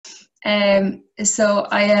So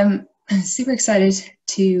I am super excited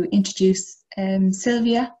to introduce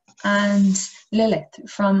Silvija and Lilith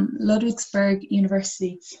from Ludwigsburg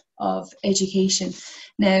University of Education.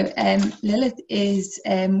 Now, Lilith is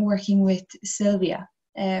working with Silvija,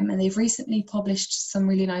 and they've recently published some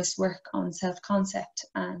really nice work on self-concept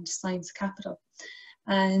and science capital.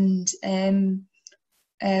 And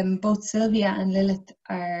both Silvija and Lilith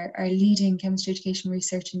are leading chemistry education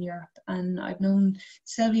research in Europe, and I've known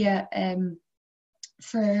Silvija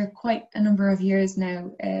for quite a number of years now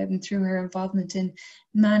through her involvement in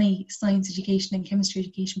many science education and chemistry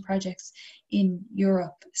education projects in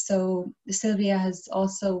Europe. So Silvija has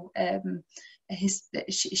also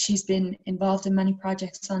she's been involved in many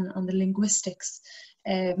projects on the linguistics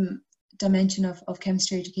dimension of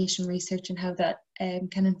chemistry education research and how that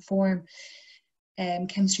can inform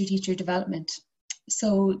chemistry teacher development.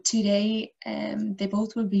 So today they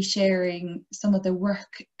both will be sharing some of the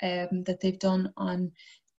work that they've done on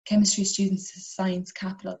chemistry students' science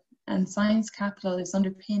capital. And science capital is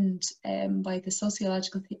underpinned by the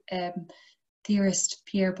sociological theorist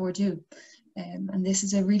Pierre Bourdieu. And this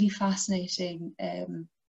is a really fascinating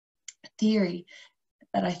theory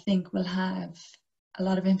that I think will have a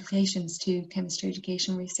lot of implications to chemistry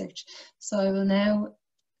education research. So I will now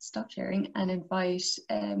stop sharing and invite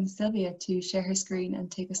Silvija to share her screen and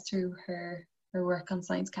take us through her work on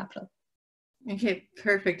science capital. Okay,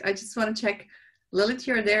 perfect. I just want to check, Lilith,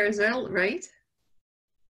 you're there as well, right?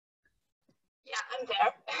 Yeah, I'm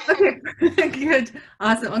there. Okay, good,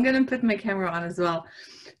 awesome. I'm going to put my camera on as well.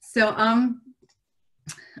 So,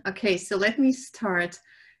 okay, so let me start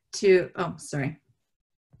to,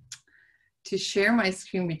 to share my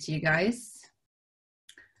screen with you guys.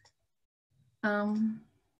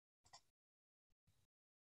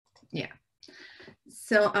 Yeah.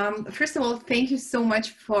 So first of all, thank you so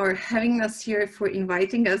much for having us here, for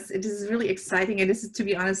inviting us. It is really exciting, and this is, to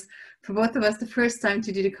be honest, for both of us, the first time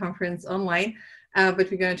to do the conference online, but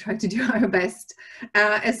we're going to try to do our best.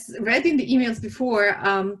 As read in the emails before,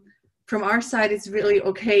 from our side, it's really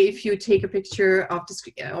okay if you take a picture of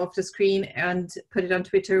the screen and put it on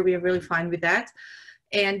Twitter. We are really fine with that.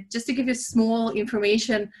 And just to give you small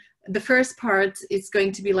information, the first part is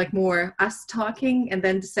going to be like more us talking, and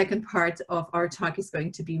then the second part of our talk is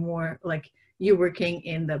going to be more like you working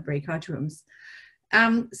in the breakout rooms.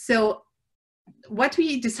 So what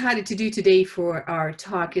we decided to do today for our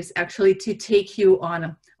talk is actually to take you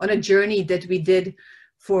on a journey that we did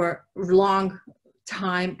for a long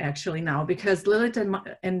time actually now, because Lilith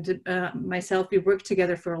and myself, we worked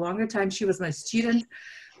together for a longer time. She was my student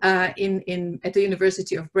at the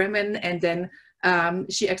University of Bremen, and then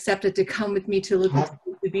she accepted to come with me to Lilith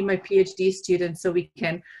to be my PhD student, so we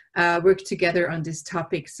can work together on this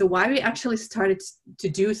topic. So why we actually started to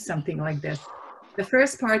do something like this? The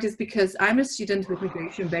first part is because I'm a student with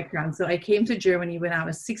migration background. So I came to Germany when I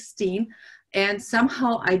was 16, and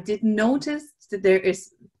somehow I did notice that there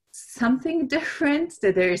is something different,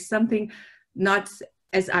 that there is something not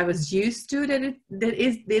as I was used to that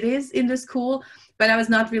is in the school, but I was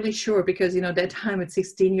not really sure, because, you know, that time at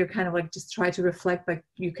 16, you're kind of like just try to reflect, but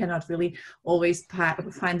you cannot really always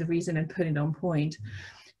find the reason and put it on point.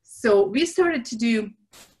 So we started to do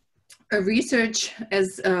a research,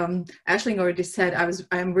 as Aisling already said.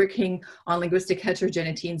 I'm working on linguistic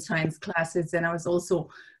heterogeneity in science classes, and I was also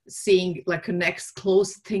seeing like a next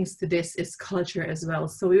close things to this is culture as well.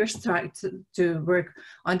 So we were starting to work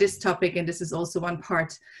on this topic, and this is also one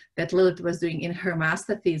part that Lilith was doing in her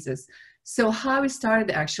master thesis. So how we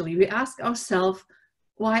started, actually, we asked ourselves,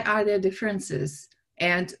 why are there differences?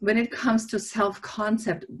 And when it comes to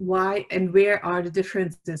self-concept, why and where are the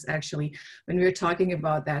differences actually when we're talking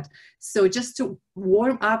about that? So just to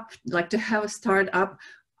warm up, like to have a start up,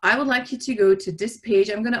 I would like you to go to this page.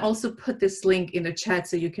 I'm going to also put this link in the chat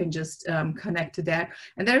so you can just connect to that.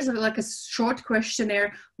 And there's like a short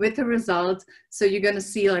questionnaire with the result. So you're going to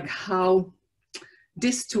see like how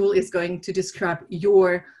this tool is going to describe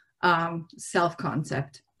your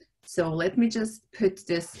self-concept. So let me just put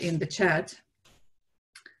this in the chat.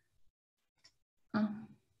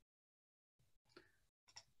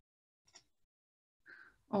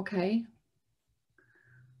 Okay.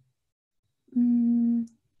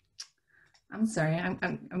 I'm sorry,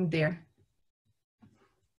 I'm there.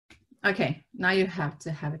 Okay, now you have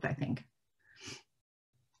to have it, I think.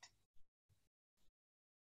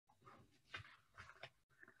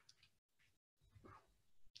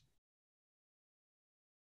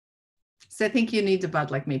 So I think you need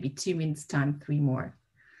about like maybe 2 minutes time, 3 more.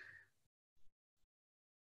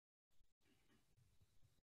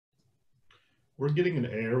 We're getting an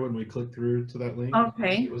error when we click through to that link.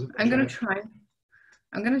 Okay, I'm going to try.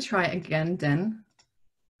 I'm going to try again then.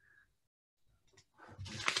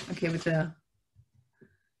 Okay, with the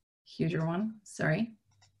huger one, sorry.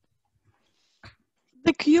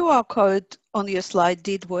 The QR code on your slide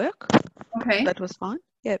did work. Okay. That was fine.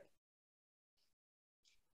 Yep.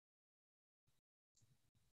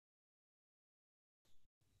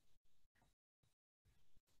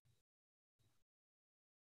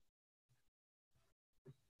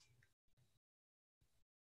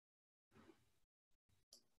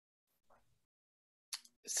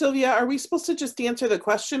 Silvia, are we supposed to just answer the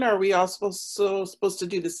question, or are we also supposed to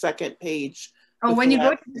do the second page? Oh, when you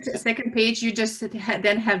go to the second page, you just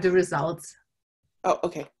then have the results. Oh,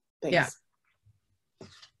 okay. Thanks. Yeah.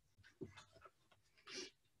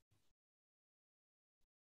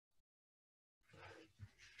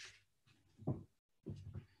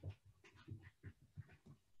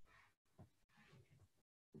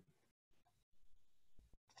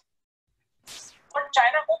 But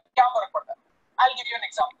China को क्या फर्क पड़ता है? I'll give you an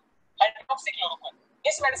example. Hydroxychloroquine.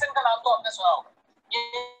 इस medicine का नाम तो आपने सुना होगा.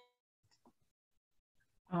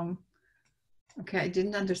 Okay, I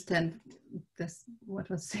didn't understand this. What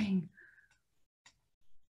was saying?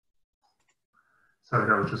 Sorry,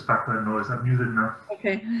 that was just background noise. I'm muted now.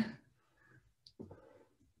 Okay.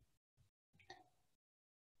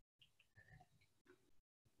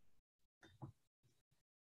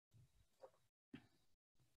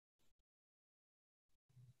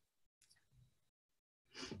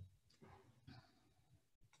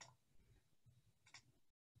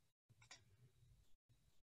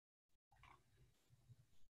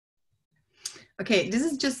 Okay, this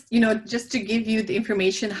is just, just to give you the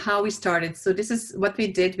information how we started. So this is what we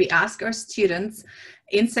did. We asked our students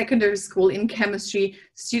in secondary school in chemistry,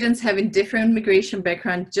 students having different migration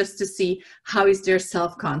background, just to see how is their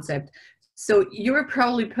self-concept. So you were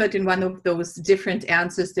probably put in one of those different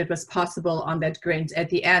answers that was possible on that grid. At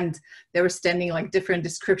the end, they were standing like different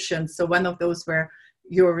descriptions. So one of those were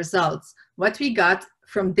your results. What we got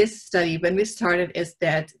from this study when we started is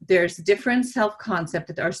that there's different self-concept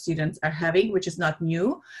that our students are having, which is not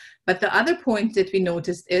new. But the other point that we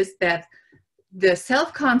noticed is that the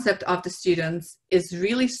self-concept of the students is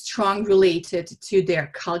really strong related to their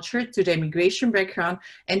culture, to their migration background,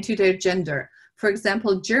 and to their gender. For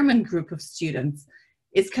example, German group of students,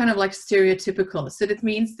 it's kind of like stereotypical. So that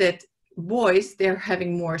means that boys, they're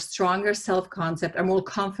having more stronger self-concept, are more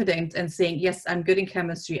confident and saying, yes, I'm good in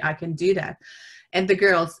chemistry, I can do that. And the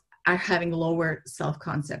girls are having lower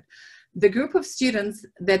self-concept. The group of students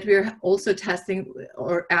that we're also testing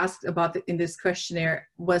or asked about in this questionnaire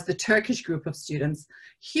was the Turkish group of students.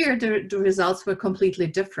 Here, the results were completely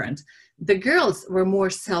different. The girls were more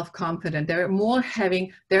self-confident. They're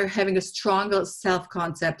having a stronger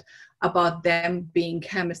self-concept about them being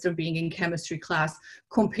chemists or being in chemistry class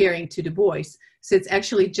comparing to the boys. So it's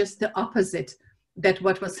actually just the opposite that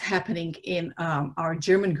what was happening in our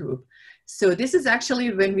German group. So this is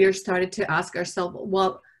actually when we started to ask ourselves,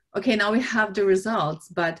 well, okay, now we have the results,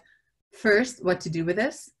 but first, what to do with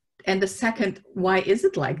this? And the second, why is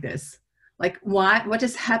it like this? Like, what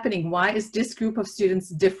is happening? Why is this group of students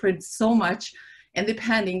different so much? And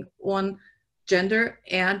depending on gender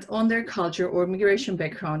and on their culture or migration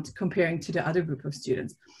background comparing to the other group of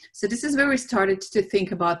students. So this is where we started to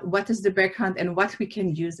think about what is the background and what we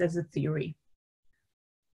can use as a theory.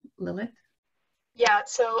 Lilith? Yeah,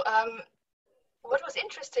 so what was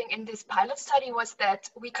interesting in this pilot study was that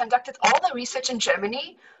we conducted all the research in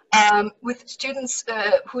Germany with students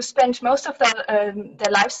who spent most of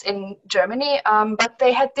their lives in Germany, but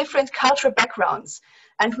they had different cultural backgrounds.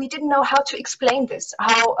 And we didn't know how to explain this,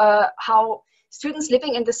 how students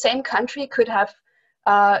living in the same country could have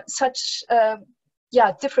such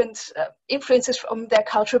different influences from their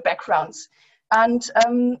cultural backgrounds. And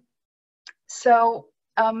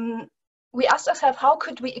we asked ourselves, how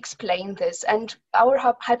could we explain this? And our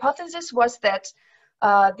hypothesis was that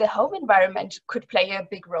the home environment could play a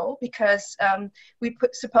big role, because we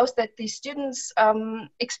suppose that the students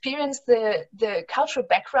experience the cultural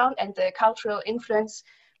background and the cultural influence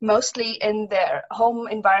mostly in their home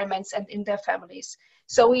environments and in their families.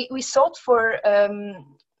 So we sought for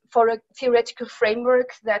a theoretical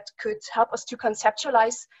framework that could help us to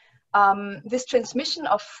conceptualize this transmission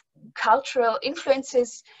of cultural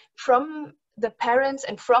influences from the parents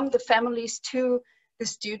and from the families to the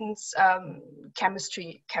students'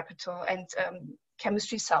 chemistry capital and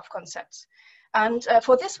chemistry self-concepts. And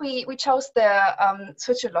for this, we chose the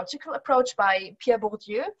sociological approach by Pierre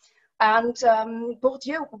Bourdieu. And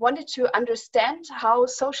Bourdieu wanted to understand how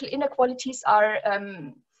social inequalities are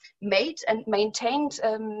made and maintained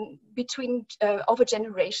between over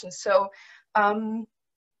generations. So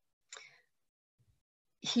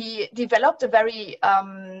he developed a very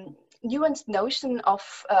nuanced notion of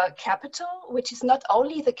capital, which is not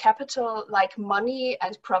only the capital like money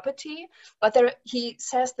and property, but he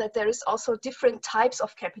says that there is also different types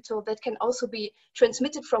of capital that can also be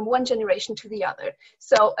transmitted from one generation to the other.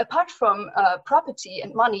 So apart from property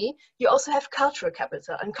and money, you also have cultural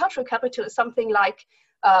capital. And cultural capital is something like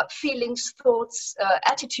feelings, thoughts,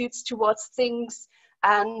 attitudes towards things,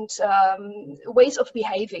 and ways of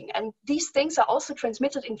behaving. And these things are also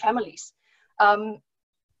transmitted in families.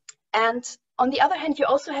 And on the other hand, you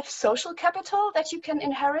also have social capital that you can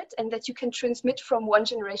inherit and that you can transmit from one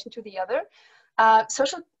generation to the other.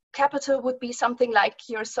 Social capital would be something like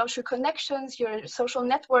your social connections, your social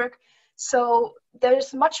network. So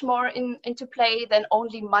there's much more into play than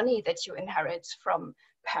only money that you inherit from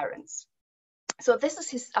parents. So this is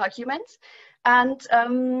his argument. And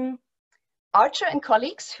Archer and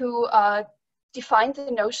colleagues who defined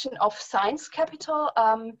the notion of science capital,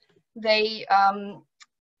 they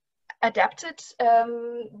adapted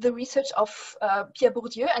the research of Pierre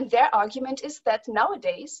Bourdieu, and their argument is that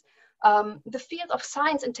nowadays the field of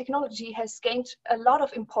science and technology has gained a lot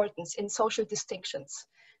of importance in social distinctions.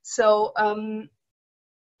 So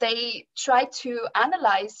they try to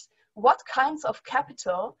analyze what kinds of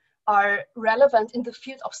capital are relevant in the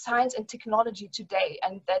field of science and technology today,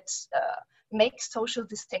 and that make social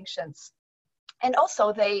distinctions. And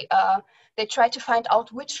also they try to find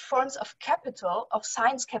out which forms of capital, of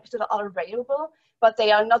science capital, are available, but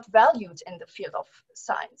they are not valued in the field of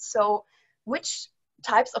science. So which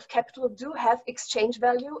types of capital do have exchange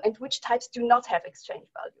value and which types do not have exchange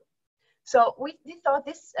value. So we thought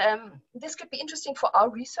this could be interesting for our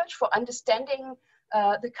research, for understanding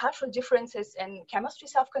the cultural differences in chemistry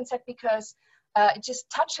self-concept, because it just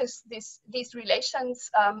touches these relations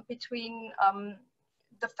between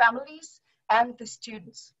the families and the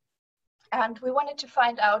students. And we wanted to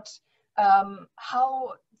find out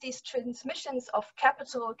how these transmissions of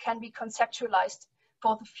capital can be conceptualized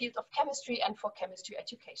for the field of chemistry and for chemistry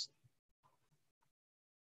education.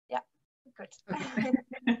 Yeah, good. Okay.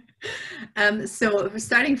 So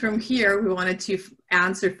starting from here, we wanted to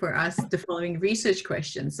answer for us the following research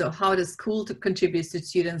questions. So how does school contribute to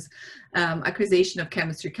students' acquisition of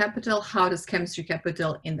chemistry capital? How does chemistry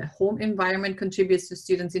capital in the home environment contribute to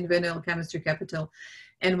students' individual chemistry capital?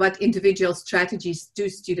 And what individual strategies do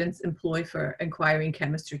students employ for acquiring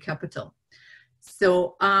chemistry capital?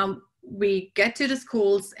 So we get to the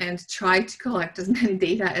schools and try to collect as many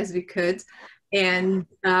data as we could. And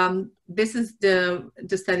this is the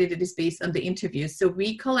study that is based on the interviews. So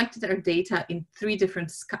we collected our data in 3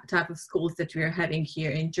 different types of schools that we are having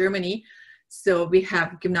here in Germany. So we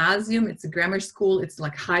have gymnasium, it's a grammar school, it's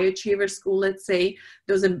like high achiever school, let's say.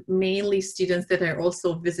 Those are mainly students that are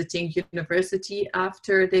also visiting university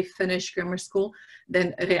after they finish grammar school.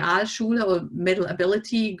 Then Realschule, or middle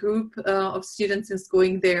ability group of students is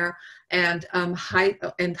going there. And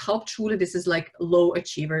Hauptschule, this is like low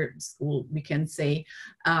achiever school, we can say.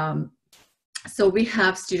 So we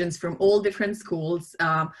have students from all different schools,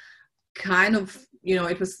 kind of, you know,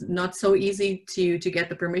 it was not so easy to get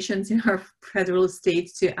the permissions in our federal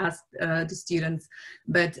states to ask the students,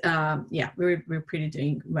 but yeah, we're pretty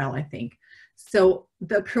doing well, I think. So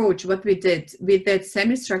the approach, what we did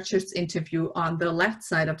semi-structured interview. On the left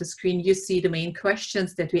side of the screen, you see the main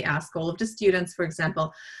questions that we ask all of the students. For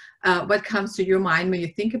example, what comes to your mind when you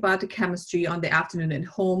think about the chemistry on the afternoon at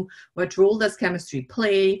home? What role does chemistry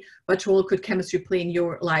play? What role could chemistry play in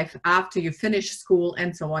your life after you finish school,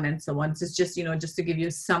 and so on and so on. So it's just, you know, just to give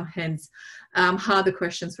you some hints how the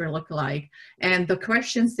questions will look like. And the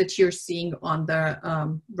questions that you're seeing on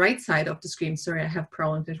the right side of the screen, sorry, I have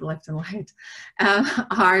problems with left and right,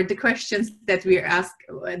 are the questions that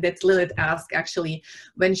that Lilith asked actually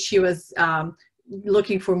when she was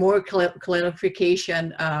looking for more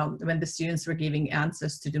clarification when the students were giving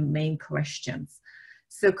answers to the main questions.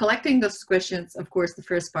 So collecting those questions, of course, the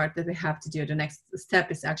first part that we have to do, the next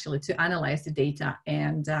step is actually to analyze the data,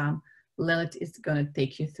 and Lilith is going to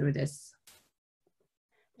take you through this.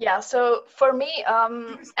 Yeah, so for me,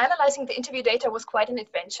 analyzing the interview data was quite an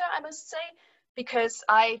adventure, I must say, because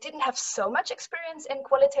I didn't have so much experience in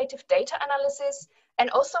qualitative data analysis. And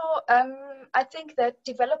also, I think that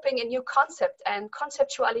developing a new concept and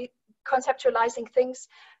conceptualizing things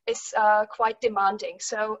is quite demanding.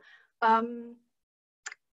 So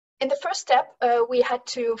in the first step, we had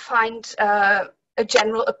to find a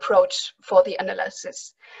general approach for the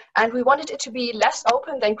analysis. And we wanted it to be less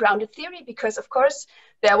open than grounded theory, because of course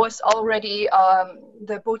there was already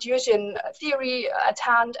the Bourdieuian theory at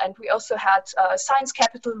hand, and we also had science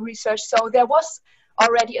capital research. So there was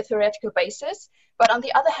already a theoretical basis. But on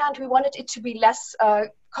the other hand, we wanted it to be less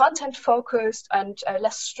content focused and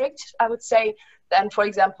less strict, I would say, than, for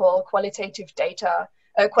example, qualitative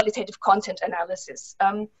content analysis.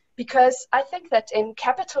 Because I think that in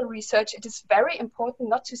capital research, it is very important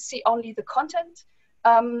not to see only the content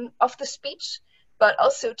of the speech, but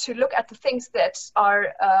also to look at the things that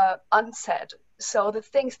are unsaid. So the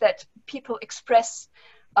things that people express,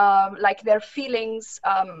 like their feelings,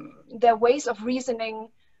 their ways of reasoning,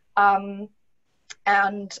 and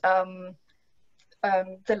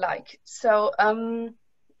the like. So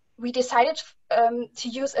we decided to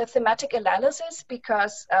use a thematic analysis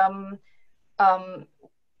because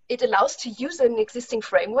it allows to use an existing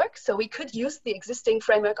framework. So we could use the existing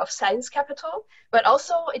framework of science capital, but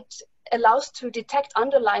also it allows to detect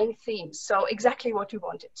underlying themes. So exactly what we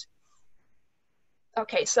wanted.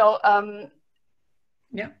 Okay, so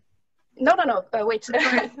yeah. No, wait. Go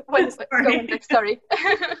on back, sorry.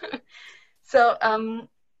 So,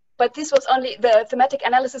 but this was only, the thematic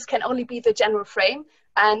analysis can only be the general frame.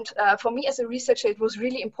 And for me as a researcher, it was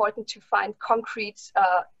really important to find concrete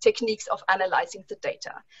techniques of analyzing the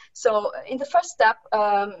data. So in the first step,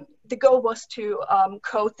 the goal was to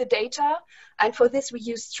code the data. And for this, we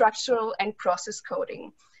used structural and process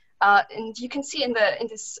coding. And you can see in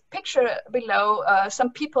this picture below,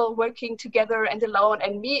 some people working together and alone,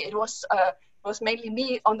 and me, it was mainly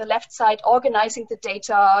me on the left side organizing the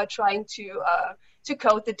data, trying to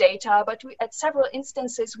code the data. But at several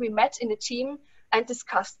instances, we met in a team and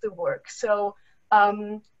discussed the work. So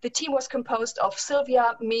the team was composed of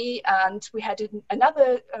Silvija, me, and we had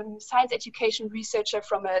another science education researcher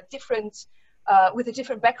from with a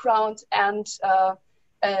different background, and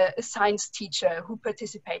a science teacher who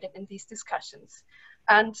participated in these discussions.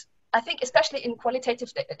 And I think especially in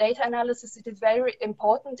qualitative data analysis, it is very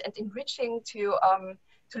important and enriching to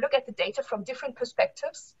look at the data from different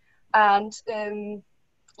perspectives, and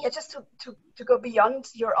just to go beyond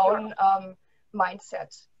your own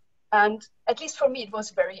mindset. And at least for me, it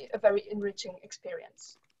was a very enriching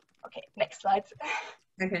experience. Okay, next slide.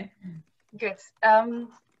 Okay. Good.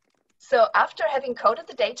 So after having coded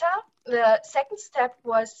the data, the second step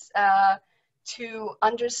was to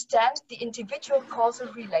understand the individual causal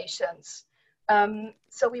relations.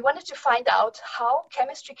 So we wanted to find out how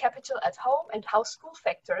chemistry capital at home and how school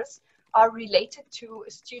factors are related to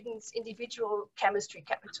a student's individual chemistry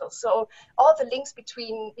capital. So all the links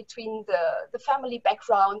between the family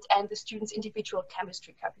background and the student's individual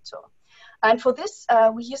chemistry capital. And for this,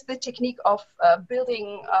 we used the technique of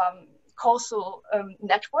building causal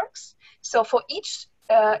networks. So for each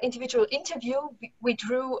individual interview, we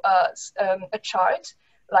drew a chart,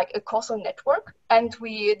 like a causal network, and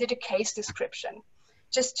we did a case description,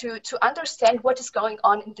 just to understand what is going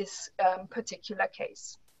on in this particular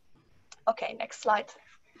case. Okay, next slide.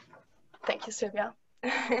 Thank you, Silvia.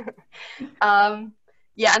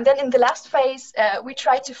 Yeah, and then in the last phase, we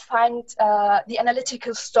tried to find the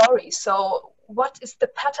analytical story. So what is the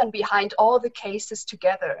pattern behind all the cases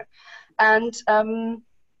together? And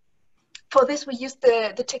for this, we used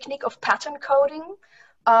the technique of pattern coding.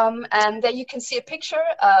 And there you can see a picture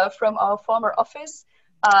from our former office.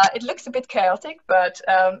 It looks a bit chaotic, but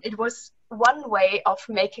it was one way of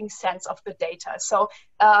making sense of the data. So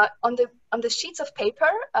on the sheets of paper,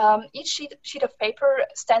 each sheet of paper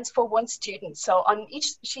stands for one student. So on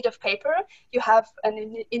each sheet of paper, you have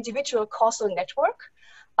an individual causal network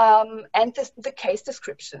and the case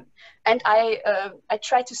description. And I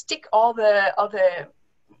tried to stick all the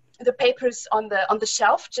papers on the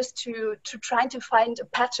shelf just to try to find a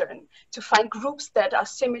pattern, to find groups that are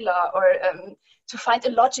similar, or to find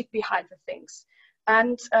a logic behind the things.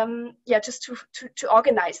 And yeah, just to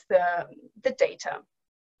organize the data.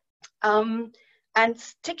 And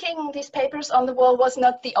sticking these papers on the wall was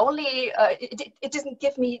not the only, it didn't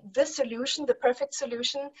give me the solution, the perfect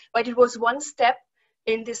solution, but it was one step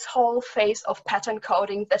in this whole phase of pattern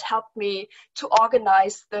coding that helped me to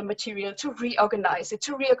organize the material, to reorganize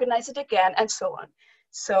it again, and so on.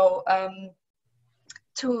 So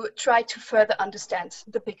to try to further understand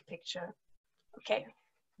the big picture. Okay.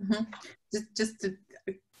 Mm-hmm. Just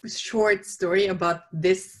a short story about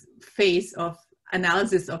this phase of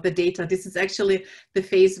analysis of the data. This is actually the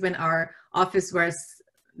phase when our office was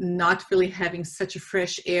not really having such a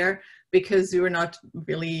fresh air, because we were not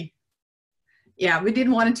really, we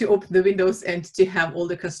didn't want to open the windows and to have all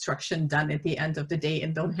the construction done at the end of the day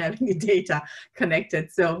and don't have any data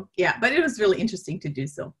connected. So yeah, but it was really interesting to do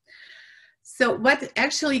so. So what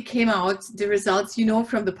actually came out, the results, you know,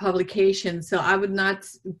 from the publication. So I would not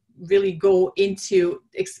really go into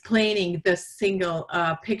explaining the single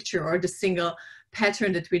picture or the single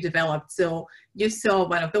pattern that we developed. So you saw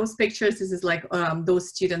one of those pictures. This is like those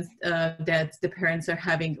students that the parents are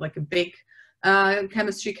having like a big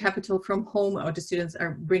chemistry capital from home, or the students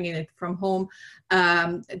are bringing it from home.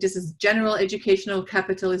 This is general educational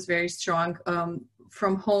capital is very strong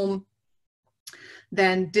from home.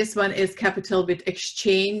 Then this one is capital with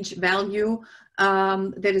exchange value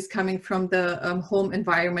that is coming from the home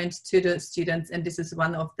environment to the students. And this is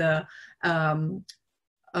one of the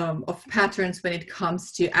of patterns when it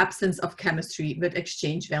comes to absence of chemistry with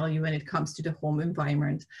exchange value when it comes to the home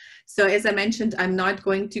environment. So as I mentioned, I'm not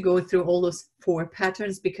going to go through all those 4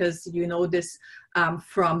 patterns because you know this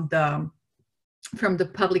from the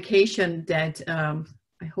publication that I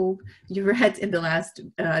hope you read in the last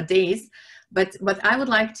days. But what I would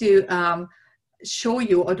like to show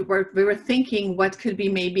you, or we were thinking what could be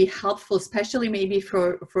maybe helpful, especially maybe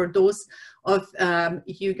for those of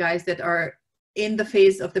you guys that are in the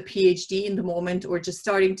phase of the PhD in the moment, or just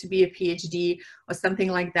starting to be a PhD or something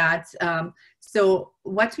like that. So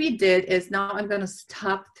what we did is, now I'm going to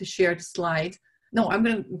stop to share the slide. No, I'm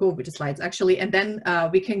going to go with the slides actually, and then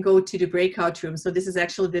we can go to the breakout room. So this is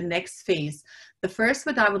actually the next phase. The first,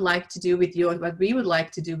 what I would like to do with you, and what we would like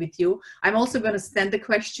to do with you, I'm also going to send the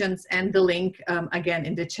questions and the link again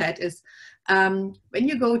in the chat, is when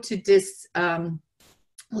you go to this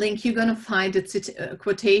link, you're going to find the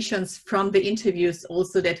quotations from the interviews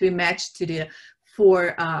also that we matched to the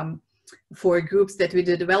 4 groups that we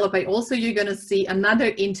did develop. Also, you're going to see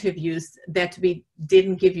another interviews that we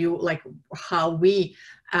didn't give you, like how we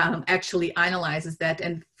actually analyzes that.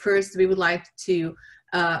 And first, we would like you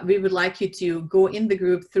to go in the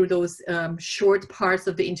group through those short parts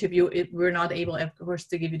of the interview. We're not able, of course,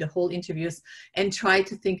 to give you the whole interviews, and try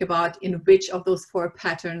to think about in which of those 4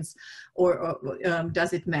 patterns or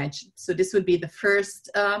does it match. So this would be the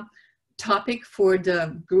first topic for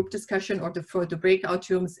the group discussion, or for the breakout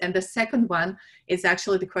rooms. And the second one is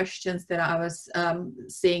actually the questions that I was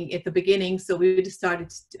saying at the beginning. So we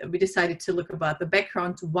decided to look about the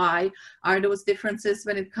background. Why are those differences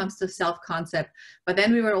when it comes to self-concept? But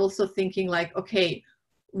then we were also thinking like, okay,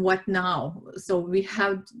 what now? So we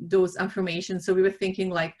have those information. So we were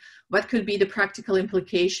thinking like, what could be the practical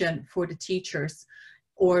implication for the teachers?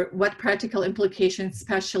 Or what practical implications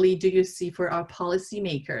especially do you see for our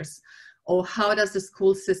policymakers? Or how does the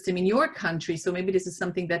school system in your country, so maybe this is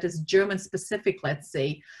something that is German specific, let's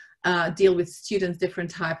say, deal with students,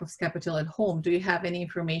 different type of capital at home? Do you have any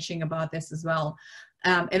information about this as well?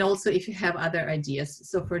 And also if you have other ideas.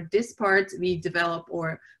 So for this part, we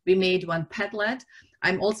made one Padlet.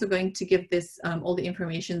 I'm also going to give this, all the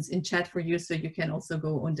informations in chat for you, so you can also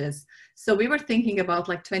go on this. So we were thinking about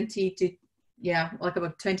like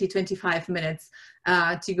 20-25 minutes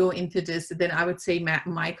to go into this. Then I would say,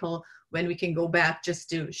 Michael, when we can go back, just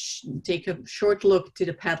to take a short look to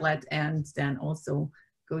the Padlet and then also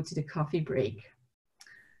go to the coffee break.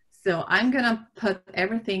 So I'm gonna put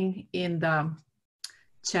everything in the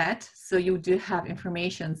chat, so you do have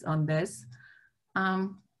informations on this.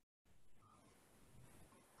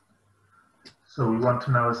 So we want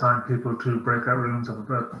to now assign people to breakout rooms of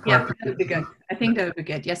about 5 Yeah, that would be good. I think that would be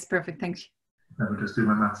good. Yes, perfect. Thank you. Let me just do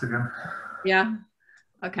my maths again. Yeah.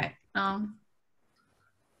 Okay.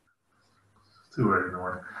 Too early in the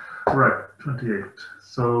morning. Right, 28.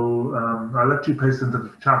 So I'll let you paste into the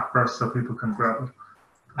chat first so people can grab it.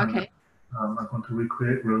 Okay. I'm going to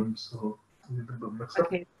recreate rooms, so we can mix up.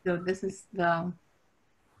 Okay, so this is the.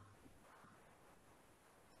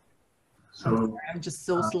 So I'm just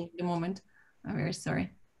so slow at the moment. I'm very sorry.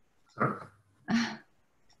 Sorry.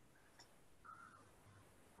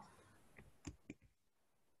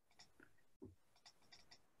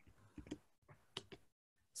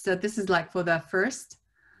 So this is like for the first,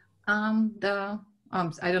 I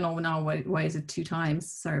don't know now why is it 2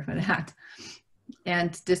 times? Sorry for that.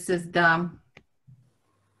 And this is the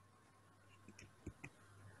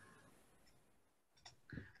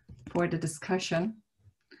for the discussion.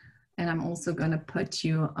 And I'm also going to put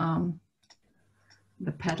you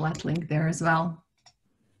the Padlet link there as well.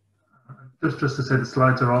 Just to say, the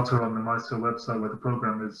slides are also on the Maestro website where the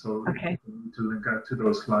program is, so okay. you need to link out to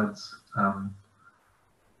those slides.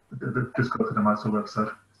 Just go to the Maestro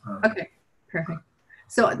website. Okay, perfect.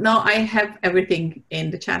 So now I have everything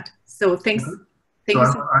in the chat. So thanks. Okay. Thank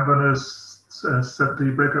so you. I'm going to set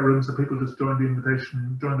the breakout room so people just join the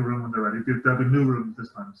invitation, join the room when they're ready. There'll be new rooms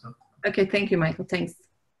this time. So. Okay, thank you, Michael. Thanks.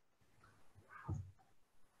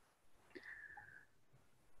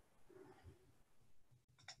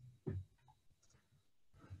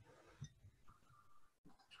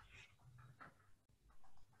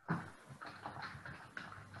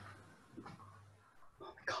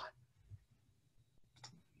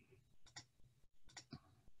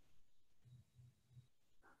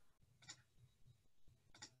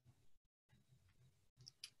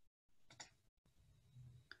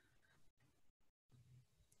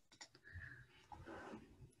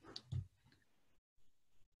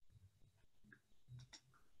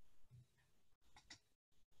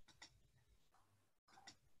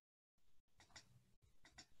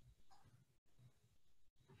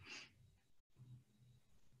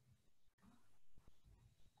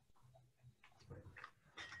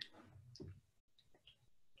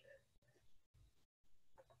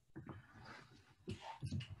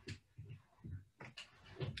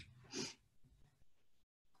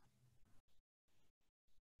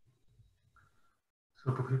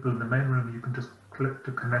 for people in the main room, you can just click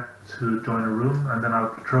to connect to join a room, and then I'll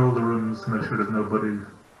patrol the rooms to make sure there's nobody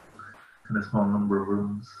in a small number of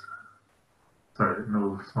rooms. Sorry,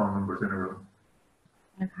 no small numbers in a room.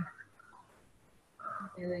 Okay.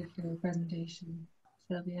 Very cool presentation,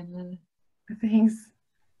 Silvija and Lilith. Thanks.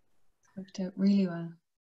 It's worked out really well.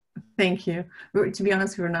 Thank you. To be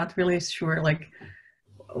honest, we were not really sure like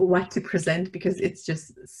what to present because it's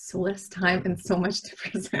just so less time and so much to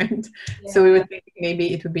present. Yeah. So we were thinking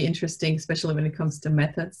maybe it would be interesting, especially when it comes to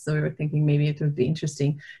methods. So we were thinking maybe it would be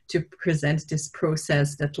interesting to present this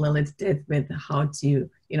process that Lilith did with how to,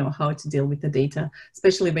 how to deal with the data,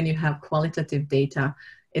 especially when you have qualitative data.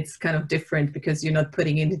 It's kind of different because you're not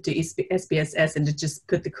putting it into SPSS and you just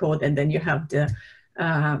put the code and then you have the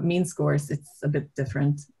mean scores. It's a bit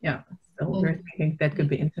different. Yeah. So we're thinking that could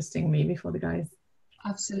be interesting maybe for the guys.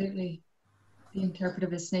 Absolutely, the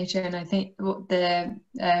interpretivist nature, and I think the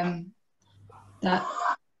that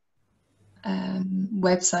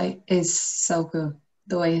website is so cool.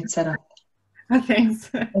 The way it's set up. Oh, thanks.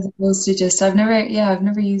 As opposed to just I've never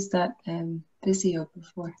used that Visio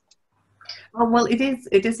before. Oh, well, it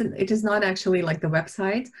is not actually like the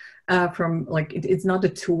website from like it's not a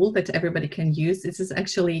tool that everybody can use. This is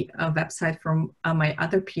actually a website from my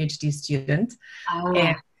other PhD student.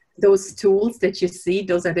 And those tools that you see,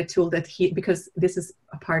 those are the tools that because this is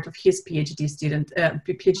a part of his PhD student,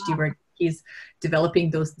 PhD work, he's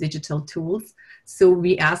developing those digital tools. So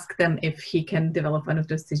we asked them if he can develop one of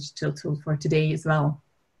those digital tools for today as well.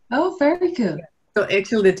 Oh, very cool. So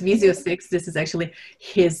actually that Visio 6, this is actually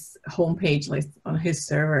his homepage, like on his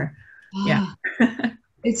server. Yeah.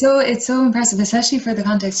 It's so impressive, especially for the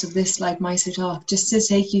context of this like Meister talk, just to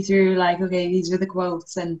take you through like, okay, these are the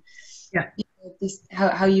quotes and this,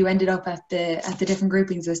 how you ended up at the different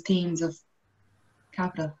groupings as themes of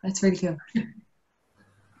capital. That's really cool. I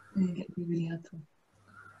think it'd be really helpful.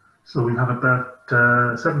 So we have about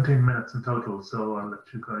 17 minutes in total, so I'll let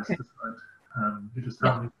you guys decide. You just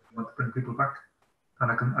tell me if you want to bring people back,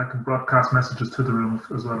 and I can broadcast messages to the room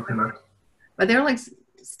as well if you like. But there are like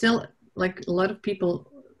still like a lot of people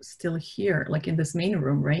still here, like in this main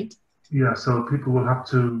room, right? Yeah, so people will have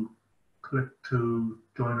to click to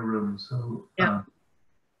join a room, so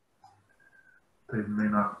they may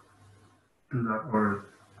not do that, or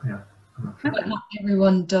I'm not sure. But not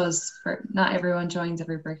everyone does. Not everyone joins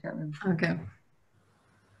every breakout room. Okay.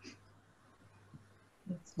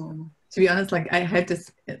 That's normal. To be honest, like I had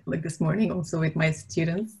this like this morning also with my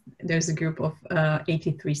students. There's a group of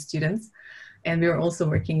 83 students, and we were also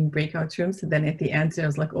working in breakout rooms. And then at the end, there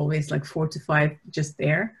was like always like 4 to 5 just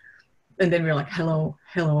there. And then we're like, hello,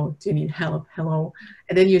 hello, do you need help? Hello.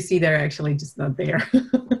 And then you see they're actually just not there.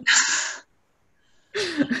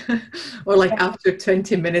 Or like after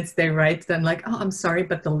 20 minutes, they write then like, oh, I'm sorry,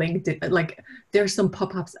 but the link did, like, there's some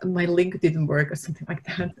pop-ups and my link didn't work or something like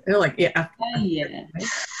that. And they're like, yeah.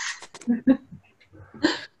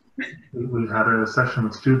 We had a session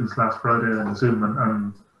with students last Friday on Zoom,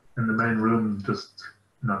 and in the main room, just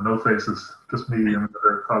no faces, just me and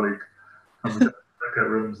another colleague. And we got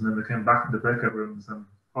breakout rooms, and then they came back into breakout rooms, and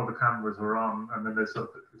all the cameras were on, and then they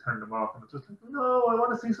turned them off, and it's just like, no, I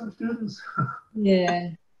want to see some students.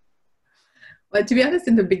 Yeah. But to be honest,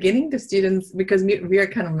 in the beginning, the students, because we are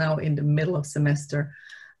kind of now in the middle of semester,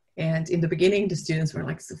 and in the beginning, the students were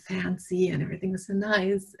like so fancy and everything was so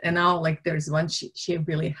nice. And now like there's one, she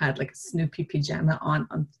really had like a Snoopy pajama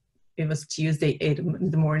on it was Tuesday, 8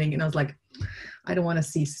 in the morning. And I was like, I don't want to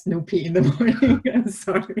see Snoopy in the morning. I'm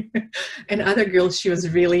sorry. And other girls, she was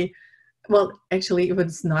really, well, actually it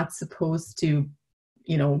was not supposed to,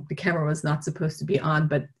 the camera was not supposed to be on,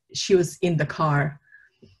 but she was in the car.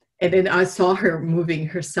 And then I saw her moving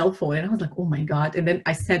her cell phone and I was like, oh my God. And then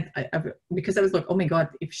I said, because I was like, oh my God,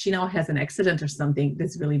 if she now has an accident or something,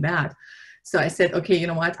 that's really bad. So I said, okay, you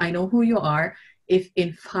know what? I know who you are. If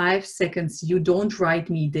in 5 seconds you don't write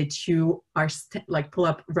me that you are pull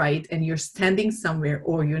up right and you're standing somewhere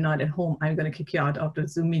or you're not at home, I'm going to kick you out of the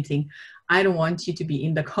Zoom meeting. I don't want you to be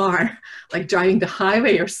in the car, like driving the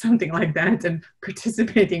highway or something like that and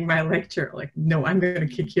participating in my lecture. Like, no, I'm going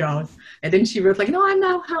to kick you out. And then she wrote like, no, I'm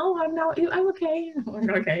okay. I'm like,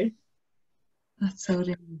 okay. That's so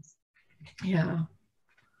dangerous. Yeah.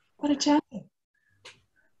 What a chat.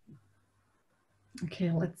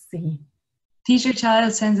 Okay, let's see. Teacher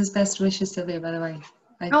Child sends his best wishes, Silvija, by the way.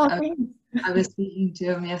 I was speaking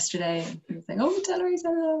to him yesterday and he was like, oh, tell her he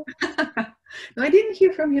said hello. No, I didn't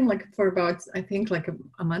hear from him like for about, I think like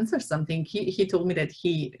a month or something. He told me that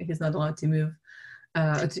he's not allowed to move,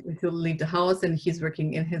 to leave the house, and he's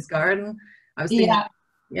working in his garden. I was thinking,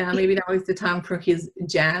 maybe now is the time for his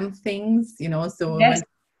jam things, so yes.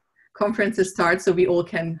 conferences start so we all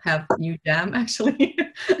can have new jam actually.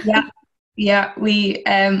 Yeah, we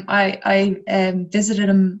I visited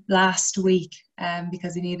him last week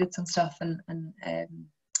because he needed some stuff, and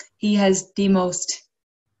he has the most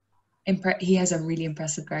he has a really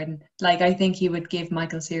impressive garden. Like, I think he would give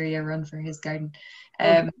Michael Siri a run for his garden.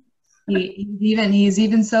 He's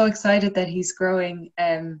even so excited that he's growing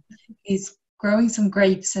some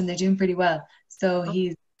grapes, and they're doing pretty well. So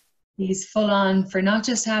he's full on for not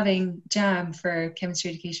just having jam for chemistry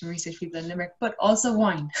education research people in Limerick, but also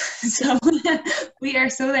wine. So we are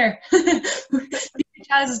so there.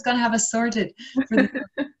 Chaz is going to have us sorted for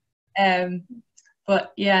the but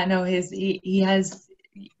yeah, no,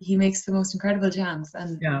 he makes the most incredible jams,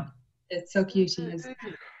 and it's so cute. He has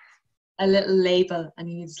a little label, and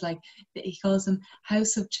he calls them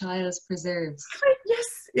House of Child's Preserves.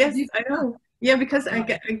 Yes, I know. Yeah, because I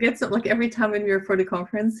get some, like, every time when we're for the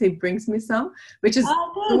conference, he brings me some, which is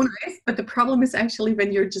so nice. But the problem is actually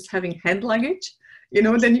when you're just having hand luggage,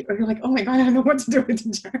 then you're like, oh my God, I don't know what to do with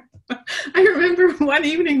the jam. I remember one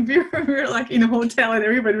evening we were like in a hotel and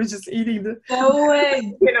everybody was just eating the, no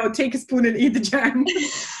way, take a spoon and eat the jam.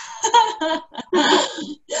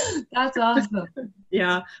 That's awesome.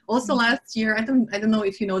 Yeah. Also last year, I don't know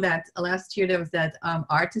if you know that, last year there was that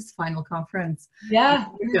artist final conference. Yeah.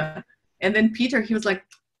 And then Peter, he was like,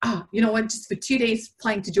 you know what, just for 2 days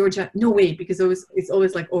flying to Georgia, no way, because it's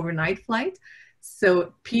always like overnight flight.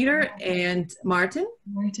 So Peter and Martin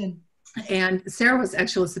and Sarah was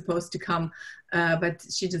actually supposed to come, but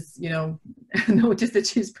she just, noticed that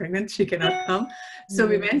she's pregnant, she cannot come. So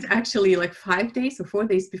we went actually like 5 days or 4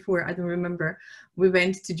 days before, I don't remember, we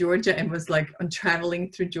went to Georgia and was like on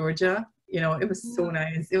traveling through Georgia. It was so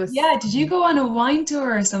nice. It was. Yeah, did you go on a wine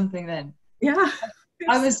tour or something then? Yeah.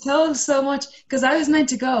 I was told so much, because I was meant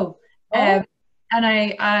to go, and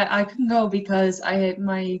I couldn't go because I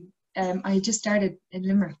had just started in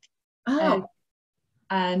Limerick,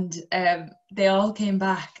 and they all came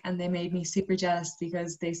back and they made me super jealous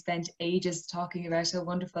because they spent ages talking about how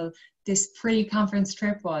wonderful this pre-conference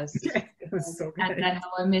trip was. Yeah, it was so good. And how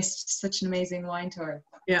I missed such an amazing wine tour.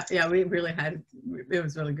 Yeah, we really had, it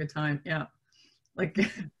was a really good time. Yeah, like.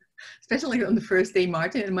 Especially on the first day,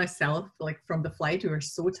 Martin and myself, like from the flight, we were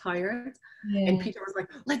so tired. Yeah. And Peter was like,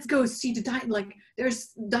 let's go see there's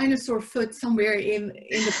dinosaur foot somewhere in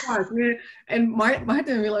the park. And Martin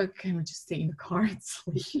and we were like, can we just stay in the car and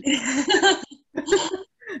sleep?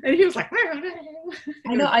 And he was like,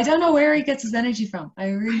 I don't know where he gets his energy from. I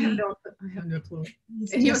have no clue.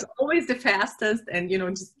 And he was always the fastest, and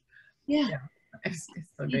it's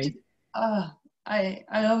so great. I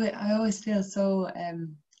always feel so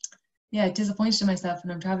disappointed in myself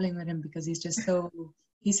when I'm traveling with him, because he's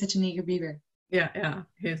such an eager beaver. Yeah,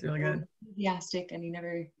 he's really good. Enthusiastic, and he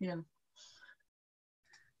never,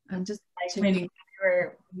 I'm just checking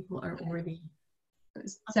where people are already.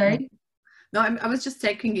 Sorry? No, I was just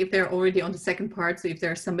checking if they're already on the second part, so if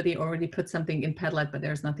there's somebody already put something in Padlet, but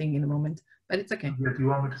there's nothing in the moment. But it's okay. Yeah, do you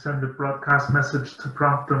want me to send a broadcast message to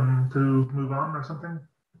prompt them to move on or something?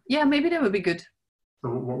 Yeah, maybe that would be good. So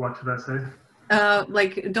what should I say?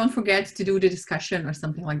 Like, don't forget to do the discussion or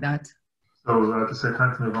something like that. So just say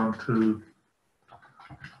time to move on to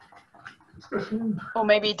discussion. Or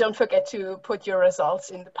maybe don't forget to put your results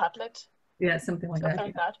in the Padlet. Yeah, something like that.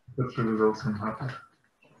 Put the results in Padlet.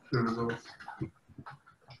 The results.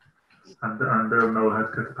 And they'll know how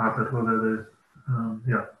to get the Padlet, whether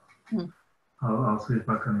they, I'll see if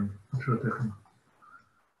I can, I'm sure they can.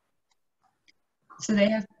 So they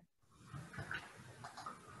have.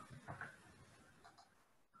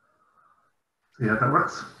 Yeah, that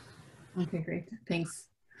works. Okay, great. Thanks.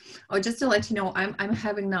 Oh, just to let you know, I'm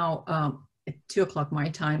having now at 2 o'clock my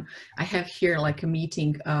time. I have here like a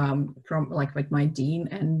meeting from with my dean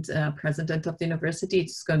and president of the university.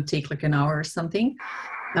 It's going to take like an hour or something.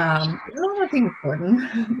 Nothing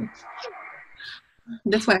important.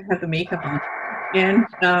 That's why I have the makeup on. And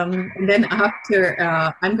then after,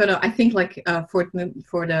 I think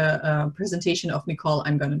for the presentation of Nicole,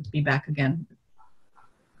 I'm going to be back again.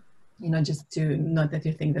 Just to, not that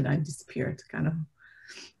you think that I disappeared, kind of.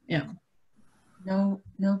 Yeah. No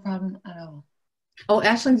problem at all. Oh,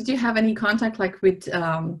 Ashlyn, did you have any contact with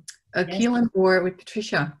Keelan or with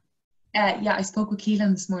Patricia? Yeah, I spoke with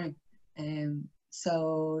Keelan this morning.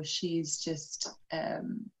 So she's just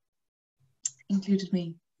included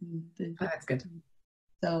me. That's good.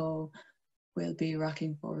 So we'll be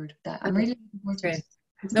rocking forward with that. I'm really looking forward to it.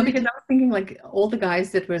 No, because I was thinking all the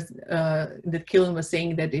guys that Keelan was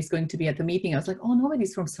saying that is going to be at the meeting. I was like, oh,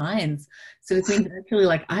 nobody's from science. So it means actually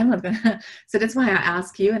I'm not gonna. So that's why I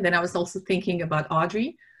asked you. And then I was also thinking about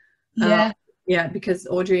Audrey. Yeah. Yeah, because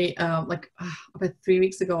Audrey, like about 3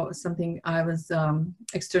 weeks ago or something, I was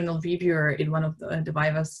external reviewer in one of the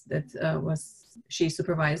vivas that she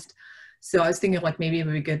supervised. So I was thinking like maybe it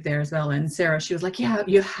would be good there as well. And Sarah, she was like, yeah,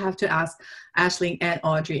 you have to ask Aisling and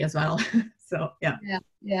Audrey as well. So yeah.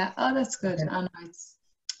 Yeah. Oh, that's good. Yeah. Oh, nice.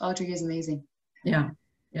 Audrey is amazing. Yeah,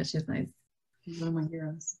 she's nice. She's one of my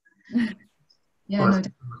heroes. Yeah. Well,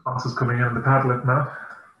 responses coming in the Padlet now.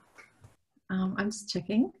 I'm just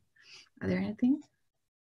checking. Are there anything?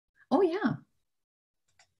 Oh yeah.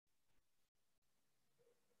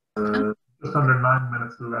 Just under 9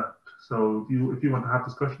 minutes left. So if you want to have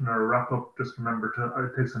discussion or wrap up, just remember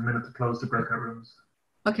it takes a minute to close the breakout rooms.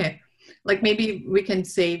 Okay, like maybe we can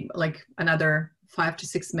say like another 5 to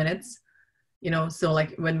 6 minutes, you know, so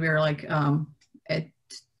like when we're like at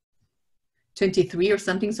 23 or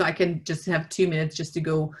something, so I can just have 2 minutes just to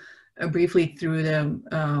go briefly through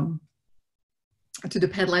the to the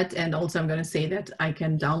Padlet. And also I'm going to say that I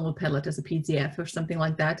can download Padlet as a PDF or something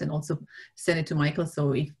like that, and also send it to Michael,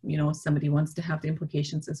 so if you know somebody wants to have the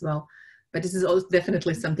implications as well. But this is also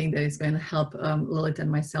definitely something that is going to help Lilith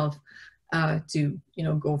and myself to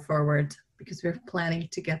go forward, because we're planning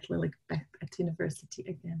to get Lilith back at university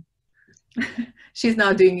again. She's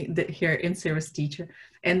now doing here in-service teacher,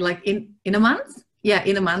 and like in a month,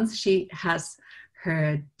 in a month she has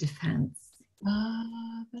her defense.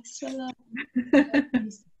 Ah, that's so lovely.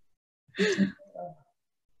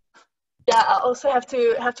 Yeah, I also have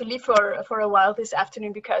to leave for a while this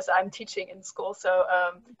afternoon because I'm teaching in school. So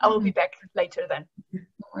I will be back later then. Don't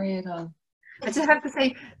worry at all. I just have to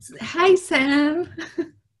say, hi Sam.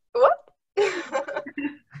 What?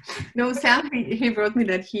 No, Sam. He wrote me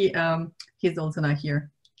that he's also not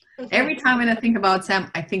here. Every time when I think about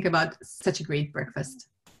Sam, I think about such a great breakfast.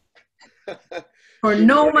 For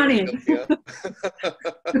no money.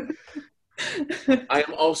 I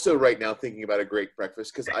am also right now thinking about a great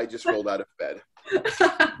breakfast because I just rolled out of bed.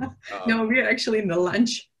 No, we're actually in the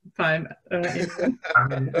lunch time. I mean,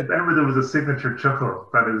 if ever there was a signature chuckle,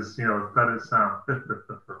 that is Sam.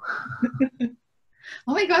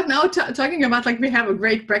 Oh my God! Now talking about like we have a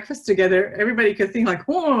great breakfast together, everybody could think like,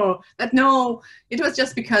 oh, that no, it was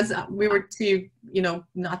just because we were too,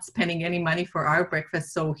 not spending any money for our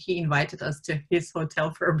breakfast, so he invited us to his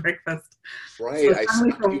hotel for a breakfast. Right. So I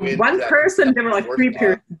from one person, there were like 3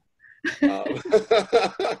 people. Oh,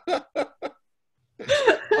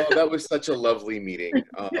 that was such a lovely meeting.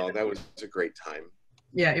 Oh, that was a great time.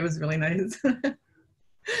 Yeah, it was really nice.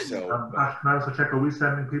 So, now, so check, are we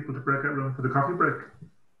sending people to breakout room for the coffee break?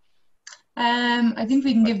 I think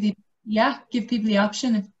we can give people the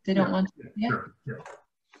option if they don't want to. Yeah. Sure. Yeah.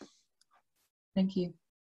 Thank you.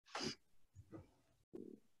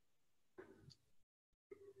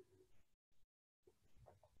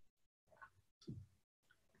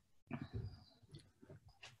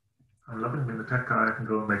 I'm loving being the tech guy. I can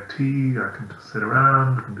go and make tea. I can just sit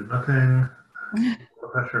around. I can do nothing. No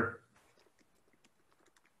pressure.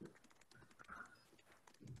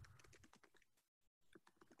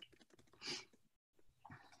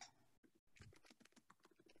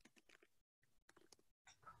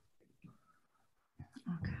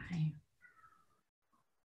 Okay.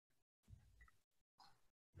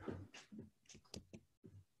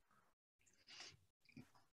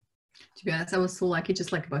 To be honest, I was so lucky.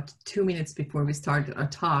 Just like about 2 minutes before we started our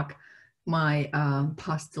talk, my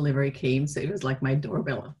post delivery came. So it was like my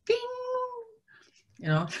doorbell, ding!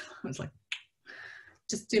 I was like,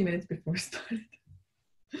 just 2 minutes before we started.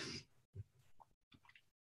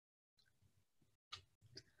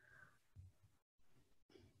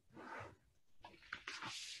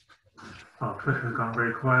 Oh, Twitter has gone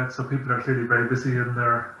very quiet, so people are clearly very busy in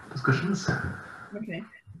their discussions. Okay,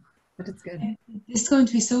 but it's good. This is going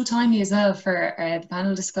to be so timely as well for the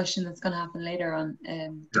panel discussion that's going to happen later on.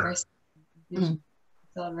 Diversity. It's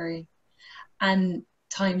all very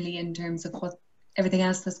timely in terms of everything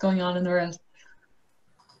else that's going on in the world.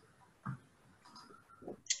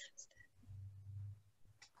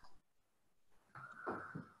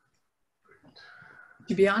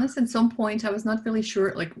 To be honest, at some point I was not really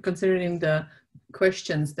sure, like considering the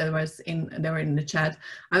questions that were in the chat,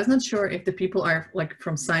 I was not sure if the people are like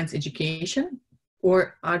from science education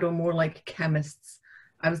or are they more like chemists.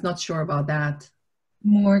 I was not sure about that.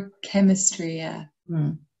 More chemistry, yeah.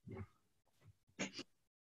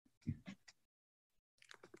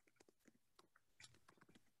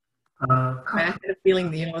 I had a feeling,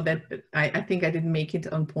 that I think I didn't make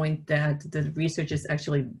it on point that the research is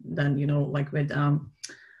actually done, like with,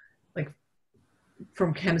 like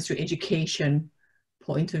from chemistry education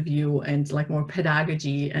point of view and like more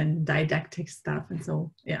pedagogy and didactic stuff. And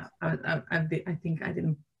so, yeah, I think I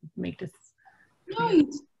didn't make this No, you're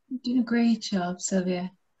doing a great job,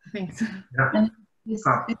 Silvia. Thanks. Yeah. And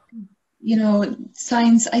you know,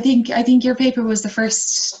 science. I think your paper was the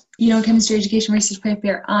first, you know, chemistry education research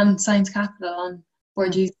paper on science capital on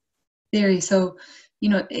Bourdieu theory. So, you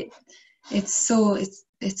know, it's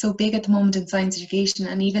so big at the moment in science education,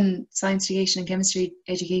 and even science education and chemistry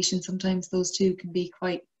education. Sometimes those two can be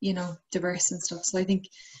quite, you know, diverse and stuff. So I think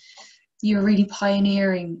you're really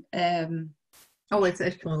pioneering. Oh, it's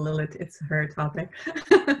actually Lilith. It's her topic.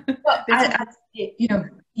 Well, you know,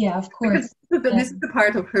 yeah, of course. This is the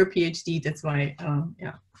part of her PhD. That's why,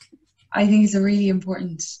 yeah. I think it's a really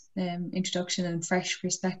important introduction and fresh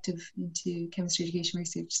perspective into chemistry education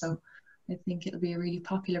research. So I think it'll be a really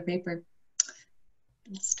popular paper.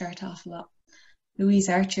 It'll start off a lot. Louise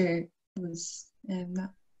Archer was that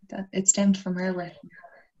it stemmed from her work.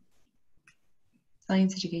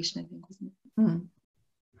 Science education, I think, wasn't it? Mm.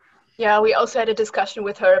 Yeah, we also had a discussion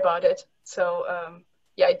with her about it. So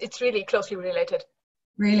yeah, it's really closely related.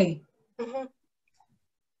 Really? Mm-hmm.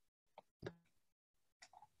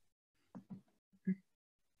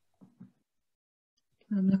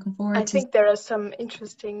 I'm looking forward to. I think there are some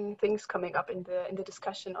interesting things coming up in the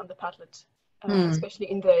discussion on the Padlet,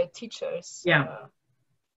 especially in the teachers. Yeah.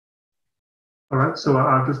 All right, so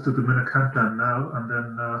I'll just do the minute countdown now, and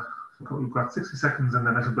then we've got 60 seconds, and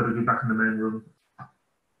then everybody will be back in the main room.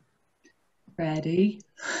 Ready,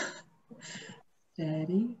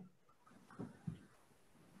 steady.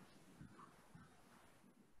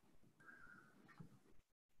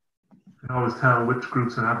 You can always tell which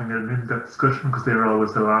groups are having an in-depth discussion because they're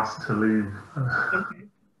always the last to leave. Okay.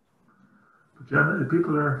 But generally,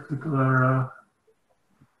 people are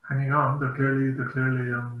hanging on. They're clearly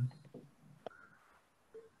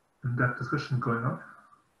in-depth discussion going on.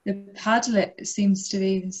 The Padlet seems to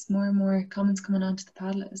be, there's more and more comments coming onto the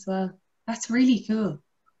Padlet as well. That's really cool.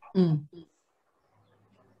 Mm.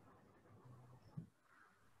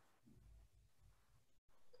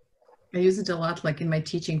 I use it a lot, like in my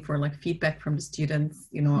teaching, for like feedback from the students,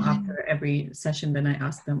 you know, after every session. Then I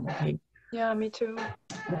ask them, okay. Yeah, me too.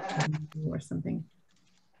 What can we do or something.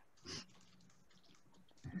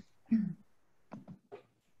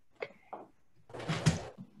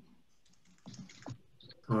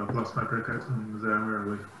 So I've lost my breakout rooms there. Where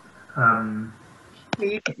are we?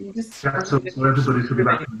 You just Yeah, so everybody should be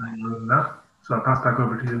back in the main room now. So I'll pass back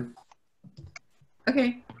over to you.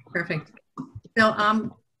 Okay, perfect. So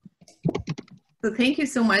thank you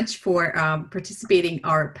so much for participating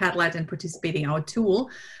our Padlet and participating our tool.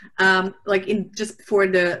 Like just before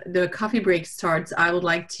the coffee break starts, I would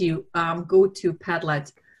like to go to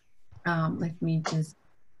Padlet. Let me just.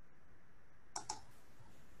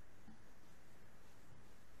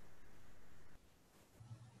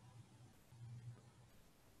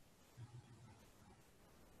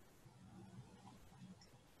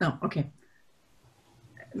 No, okay.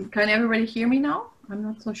 Can everybody hear me now? I'm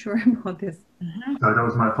not so sure about this. Sorry, that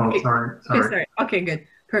was my fault. Okay. Sorry. Okay, sorry. Okay, good.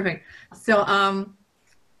 Perfect. So,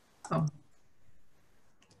 oh.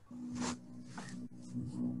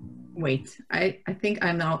 Wait, I think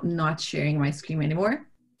I'm now not sharing my screen anymore.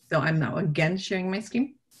 So I'm now again sharing my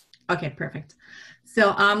screen. Okay, perfect.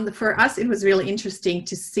 So for us, it was really interesting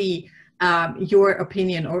to see your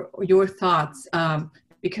opinion or your thoughts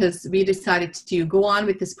because we decided to go on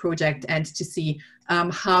with this project and to see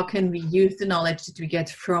how can we use the knowledge that we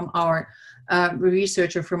get from our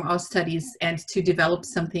research or from our studies and to develop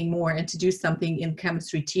something more and to do something in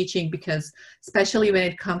chemistry teaching, because especially when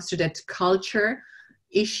it comes to that culture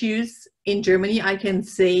issues in Germany, I can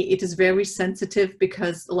say it is very sensitive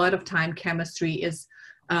because a lot of time chemistry is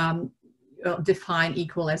defined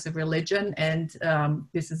equal as a religion, and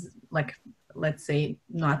this is like, let's say,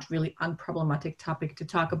 not really unproblematic topic to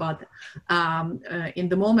talk about in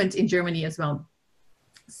the moment in Germany as well.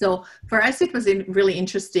 So for us, it was really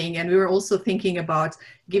interesting, and we were also thinking about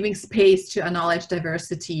giving space to a knowledge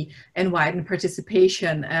diversity and widen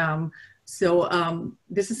participation.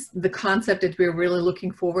 This is the concept that we're really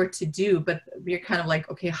looking forward to do, but we're kind of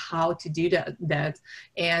like, okay, how to do that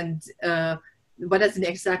and what does it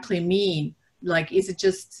exactly mean? Like, is it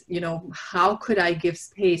just, you know, how could I give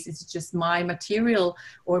space? Is it just my material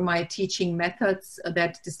or my teaching methods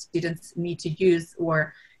that the students need to use,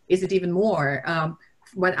 or is it even more?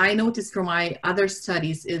 What I noticed from my other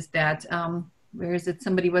studies is that, where is it?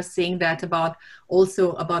 Somebody was saying that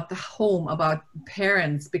also about the home, about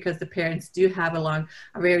parents, because the parents do have a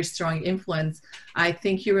very strong influence. I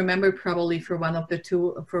think you remember probably for one of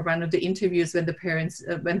the interviews when the parents,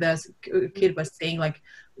 when the kid was saying like,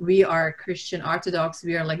 we are Christian Orthodox,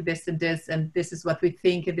 we are like this and this is what we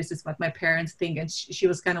think, and this is what my parents think. And she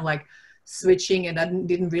was kind of like switching, and I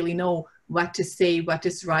didn't really know what to say, what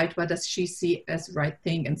is right, what does she see as right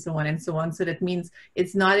thing, and so on and so on. So that means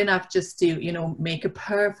it's not enough just to, you know, make a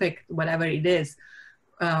perfect, whatever it is,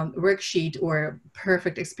 worksheet or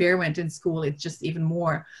perfect experiment in school. It's just even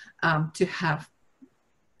more to have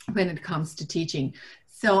when it comes to teaching.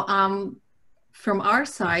 So from our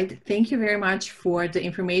side, thank you very much for the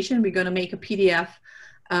information. We're going to make a PDF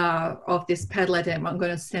of this Padlet, and I'm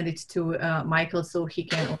going to send it to Michael so he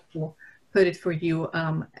can also put it for you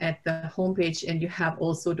at the homepage, and you have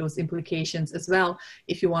also those implications as well.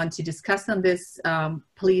 If you want to discuss on this,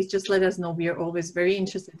 please just let us know. We are always very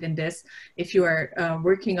interested in this. If you are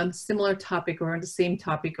working on a similar topic or on the same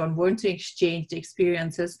topic, or want to exchange the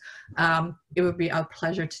experiences, it would be our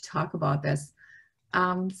pleasure to talk about this.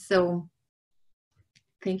 So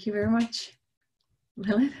thank you very much,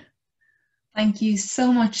 Lilith. Thank you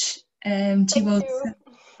so much to both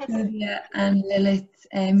Silvia and Lilith.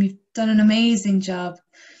 You've done an amazing job.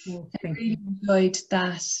 I really enjoyed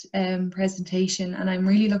that presentation, and I'm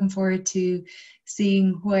really looking forward to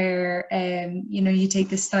seeing where you know, you take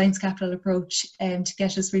this science capital approach to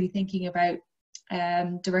get us really thinking about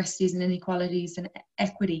diversities and inequalities and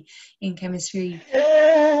equity in chemistry.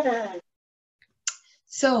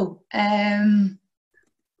 So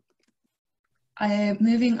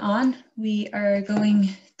moving on, we are going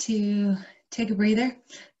to take a breather.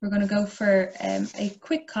 We're going to go for a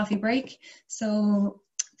quick coffee break, so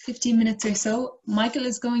 15 minutes or so. Michael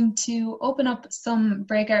is going to open up some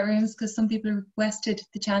breakout rooms because some people requested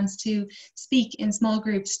the chance to speak in small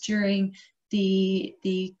groups during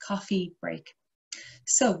the coffee break.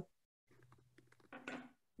 So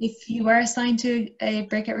if you are assigned to a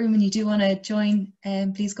breakout room and you do want to join,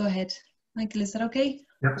 please go ahead. Michael, is that okay?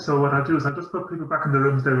 Yep, so what I'll do is I'll just put people back in the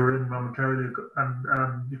rooms they were in momentarily,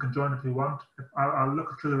 and you can join if you want. I'll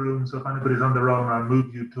look through the room, so if anybody's on their own, I'll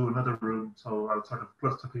move you to another room, so I'll sort of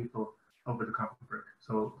cluster people over the coffee break.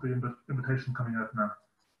 So the invitation coming out now.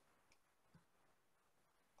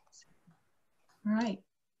 All right.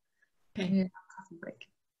 Okay. Coffee break.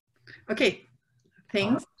 Okay,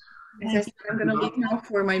 thanks. As I said, I'm going to leave now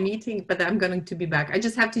for my meeting, but I'm going to be back. I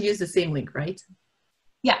just have to use the same link, right?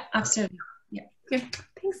 Yeah, absolutely. Yeah. Okay,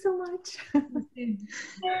 thanks so much.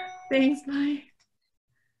 Thanks, bye.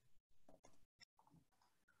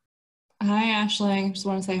 Hi, Aisling. I just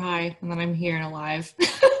want to say hi, and then I'm here and alive.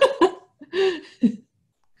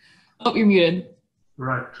 Oh, you're muted.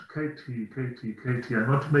 Right, Katie, I'm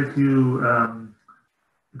going to make you,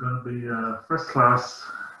 you're going to be first class.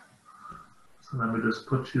 So let me just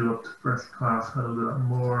put you up to first class. I'll do that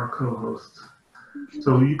more co-hosts.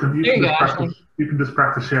 So you can just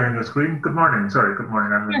practice sharing your screen. Good morning. Sorry, good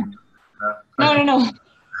morning. No.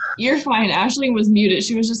 You're fine. Aisling was muted.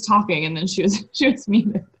 She was just talking, and then she was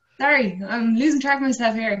muted. Sorry, I'm losing track of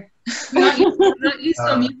myself here. I'm not used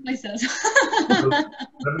to mute myself. So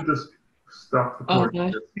let me just stop recording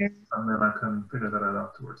Okay. this, and then I can figure that out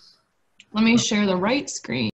afterwards. Let me share the right screen.